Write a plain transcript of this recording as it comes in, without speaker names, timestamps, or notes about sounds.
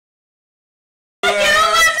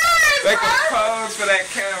Make a pose for that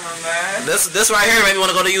camera, man. This right here made me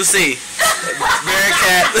want to go to UC.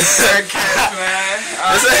 Bearcat. Bearcat, man.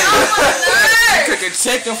 She cooking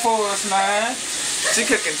chicken for us, man. She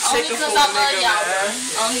cooking chicken for us, man.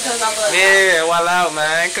 Only because I love y'all. Yeah, while out,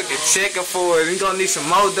 man. Cooking chicken for us. We gonna need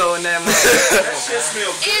some more dough in that motherfucker. That shit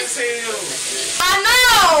smell good as hell. I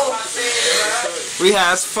know. We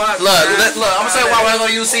high as fuck. Look, I'm gonna tell you why I wanna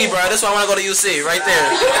go to UC, bro. This is why I wanna go to UC, right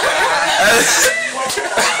there.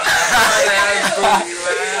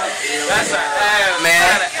 That's an ass,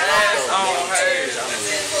 man.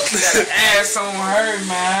 Ass on her,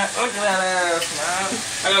 man. Look at that ass, man.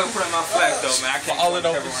 I gotta put in my flat though, man. I can't all it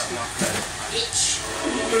over. Bitch.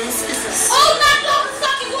 Oh, not those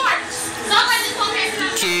fucking words. Somebody just told me.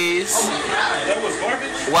 Keys. That was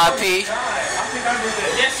garbage. YP. I think I did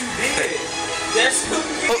that. Yes, you did. Yes, you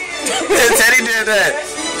did. Teddy did that.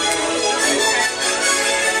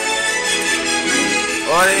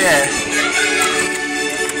 Oh yeah.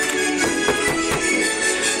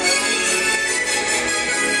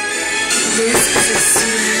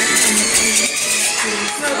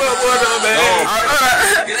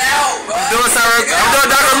 Get out, bro. I'm doing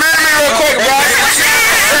documentary real quick, bro.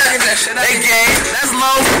 Hey, gang, that's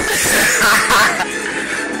low.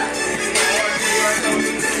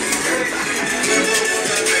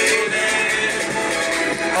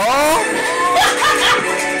 Oh.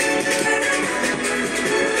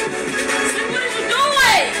 What are you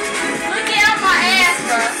doing? Look out my ass,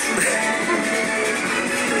 bro.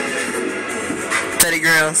 Teddy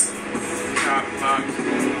Grams.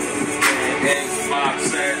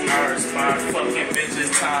 Fucking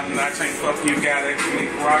bitches, time not change. Fuck you, gotta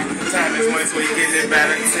click rock. Time is money, so you get it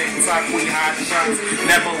better. TikTok, we hot shots.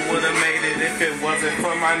 Never would've made it if it wasn't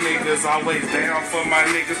for my niggas. Always down for my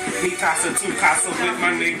niggas. Me casa, two casa with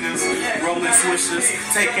my niggas. Rolling swishers,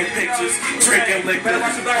 taking pictures, drinking liquor.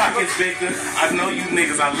 Pockets bigger. I know you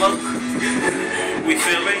niggas, I look. We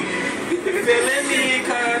feeling me,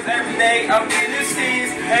 cause every day I'm getting this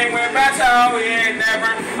cheese. Ain't worried about y'all, we ain't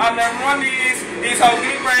never. I'll never run these hoes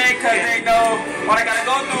get brain, cause they know what I gotta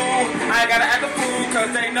go through. I ain't gotta act a fool,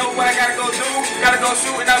 cause they know what I gotta go do. Gotta go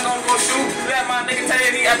shoot, and I'm gonna go shoot. Let my nigga tell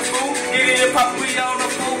you at the school. Get it, pop, we on the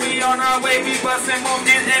fool. We on our way, we bustin' moves.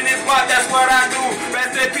 Get in this spot, that's what I do.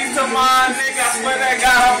 Rest in peace to my nigga. I swear that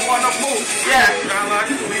God, I wanna move. Yeah.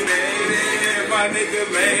 We made it. My nigga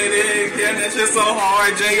made it. Damn, that shit so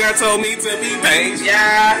hard. JR told me to be patient.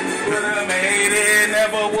 Yeah, would've made it.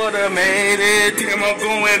 Never would've made it. Damn, I'm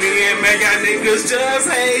going in. Man, y'all niggas just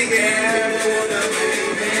hate it. Would've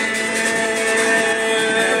made it.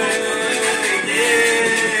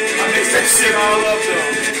 Yeah. I mix that shit all up though.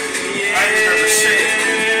 Yeah. I ain't never shit.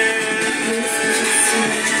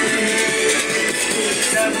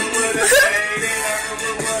 Never would've made it.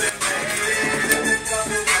 Never would've made it.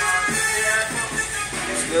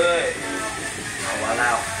 Good. Oh, well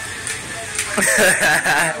out.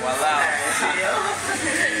 Well out.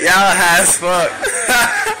 Y'all high as fuck.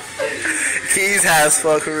 Keys high as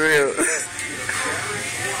fuck for real.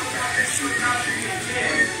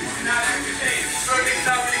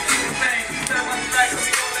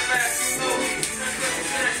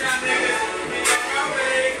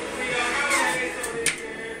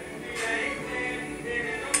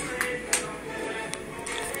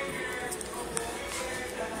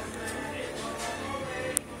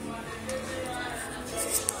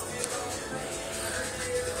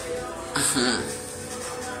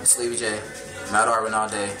 Sleepy J, Mount Arvin all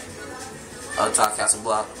day. Up top, Castle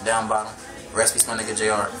Block, down bottom. Rest peace, my nigga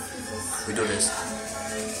JR. We do this.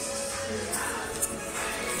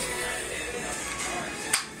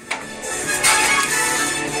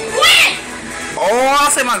 Oh,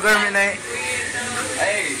 I'll say my government name.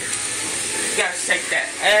 Hey, you gotta shake that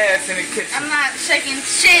ass in the kitchen. I'm not shaking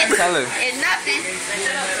shit. Tell her. It's nothing.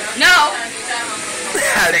 No.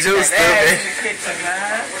 Juice, stupid.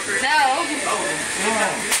 No.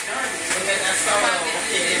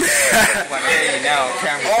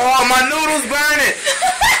 Oh, my noodles burning.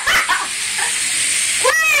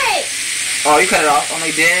 Quick. Oh, you cut it off.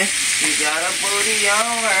 Only then. You got a booty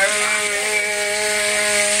on her.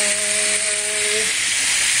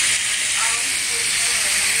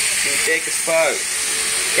 She thick as fuck.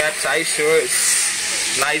 Got tight shorts.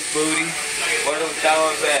 Nice booty. Where those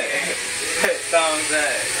dogs at? Thongs at?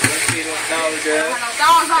 Let's see those dogs at. Damn.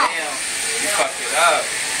 You fucked it up.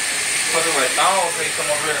 Put it with thongs when you come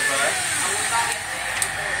over here, man.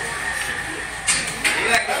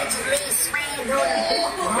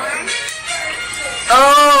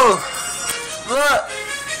 Oh, look.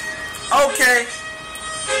 Okay.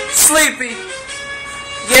 Sleepy.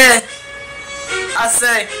 Yeah. I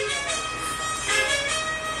say.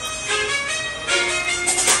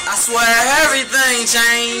 swear everything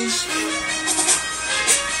changed.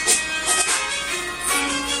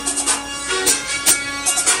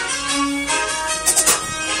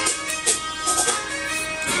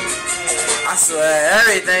 I swear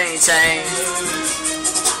everything changed.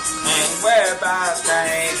 Ain't worried about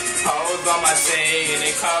things. Hoes on my thing and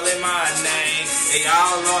they calling my name. They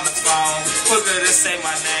all on the phone. Quicker to say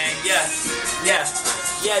my name.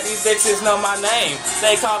 Yeah, these bitches know my name.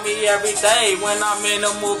 They call me every day when I'm in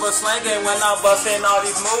the mood for slanging. When I'm busting all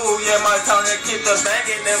these moves, yeah, my tongue keep the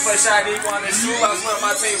banging. If a shawty wanna shoot, I swear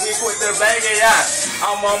my team we quit the banging. Yeah,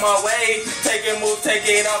 I'm on my way, taking moves, take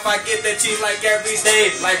it off. I get the cheese like every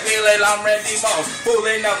day. Like feeling I'm ready most.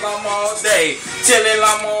 Pulling up, I'm all day. Chilling,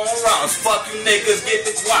 I'm on Ross. Fuck you niggas, get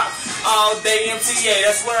the guap. All day MTA,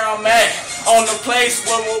 that's where I'm at. On the place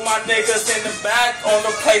where with my niggas in the back. On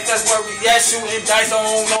the place, that's where we at. Shooting dice, I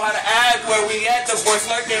don't know how to act. Where we at, the boys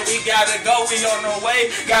lurking, we gotta go. We on the way,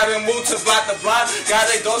 gotta move to block the block.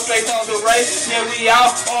 Gotta go straight on the race. Yeah, we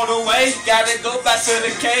out on the way. Gotta go back to the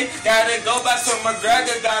K. Gotta go back to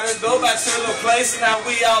McGregor. Gotta go back to the place. Now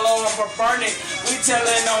we all over burning. We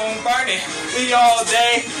chillin' on burning. We all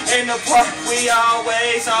day in the park. We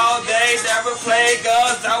always all day. Never play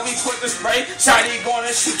guns. Now we quit the spray. Shotty gonna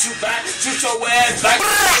shoot you back. Shoot your ass back.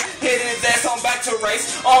 Hit his ass on back to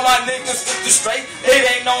race. All my niggas get the straight. It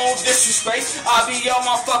ain't no disrespect. I be on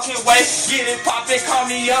my fucking way. Get it poppin', call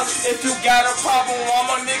me up. If you got a problem, all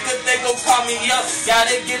my niggas, they gon' call me up.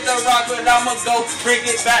 Gotta get the rock, but I'ma go bring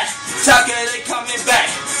it back. Chocolate, they coming back.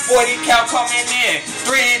 40 cal coming in.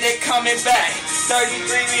 3, they coming back.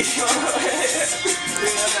 33, we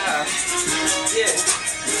yeah.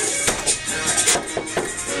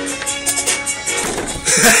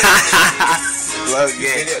 Love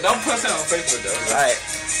game. Don't post it on Facebook though. Alright.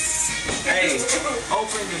 Hey,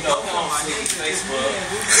 open the door on my nigga's Facebook.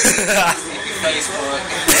 Facebook.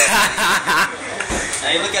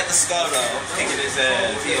 Hey, look at the skull though. Kicking his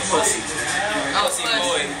ass. He a pussy. Pussy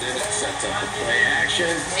boy.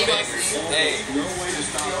 Hey.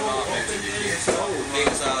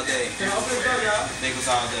 Niggas all day. Niggas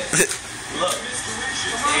all day. Look.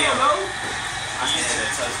 Damn. I had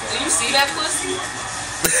that touch. Do you see that pussy?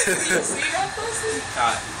 Do you see that pussy?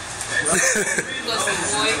 God. Pussy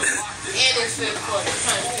boy. And it's fit for the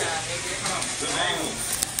sunshine, nigga.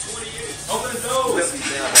 Open the door.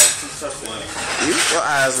 Your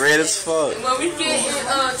eyes red as fuck. When we get in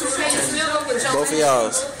 2K middle with your Both of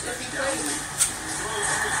y'all's.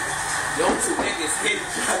 Yo, 2 niggas hit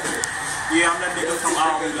each other. Yeah, I'm that nigga from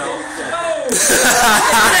Iiwildout.